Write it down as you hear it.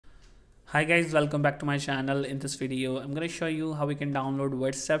Hi guys, welcome back to my channel. In this video, I'm going to show you how we can download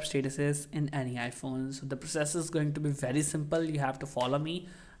WhatsApp statuses in any iPhone. So the process is going to be very simple. You have to follow me.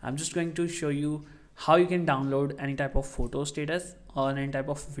 I'm just going to show you how you can download any type of photo status or any type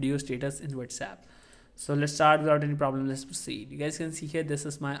of video status in WhatsApp. So let's start without any problem. Let's proceed. You guys can see here, this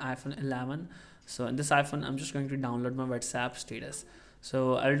is my iPhone 11. So in this iPhone, I'm just going to download my WhatsApp status.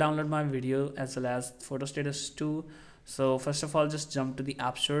 So I'll download my video as well as photo status too. So first of all, just jump to the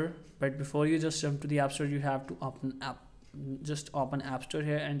App Store. But before you just jump to the App Store, you have to open App Store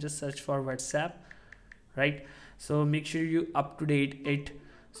here and just search for WhatsApp, right? So make sure you up to date it.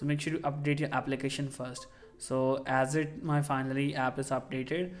 So make sure you update your application first. So as my finally app is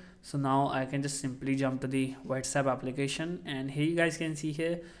updated, so now I can just simply jump to the WhatsApp application, and here you guys can see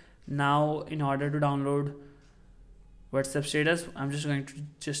here. Now in order to download WhatsApp status, I'm just going to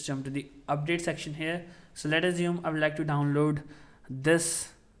just jump to the update section here. So let's assume I would like to download this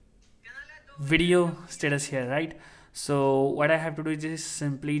video status here, right? So what I have to do is just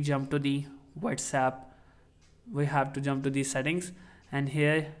simply jump to the WhatsApp. We have to jump to the settings, and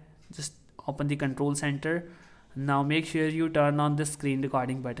here just open the control center. Now make sure you turn on the screen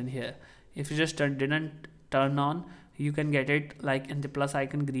recording button here. If you just didn't turn on, you can get it like in the plus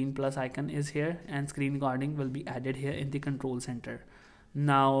icon. Green plus icon is here, and screen recording will be added here in the control center.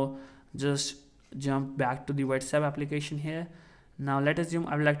 Now just jump back to the WhatsApp application here. Now let's assume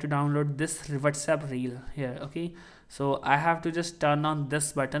I would like to download this WhatsApp reel here. Okay, so I have to just turn on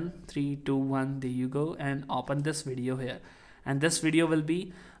this button. 3 2 1, there you go, and open this video here, and this video will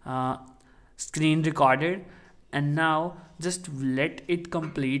be screen recorded. And now just let it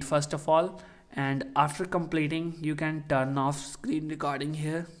complete first of all, and after completing you can turn off screen recording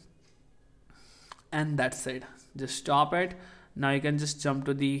here, and that's it. Just stop it. Now you can just jump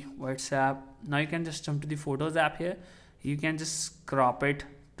to the WhatsApp. Now you can just jump to the Photos app here. You can just crop it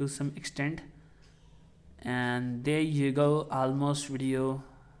to some extent, and there you go. Almost video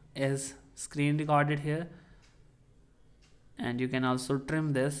is screen recorded here, and you can also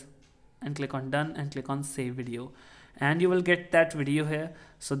trim this and click on done and click on save video, and you will get that video here.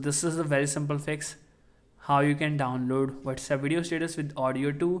 So this is a very simple fix how you can download WhatsApp video status with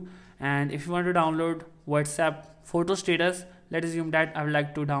audio too. And if you want to download WhatsApp photo status, let's assume that I would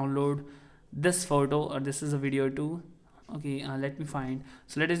like to download this photo, or this is a video too. Okay, let me find.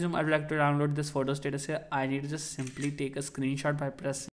 So let's assume I would like to download this photo status here. I need to just simply take a screenshot by pressing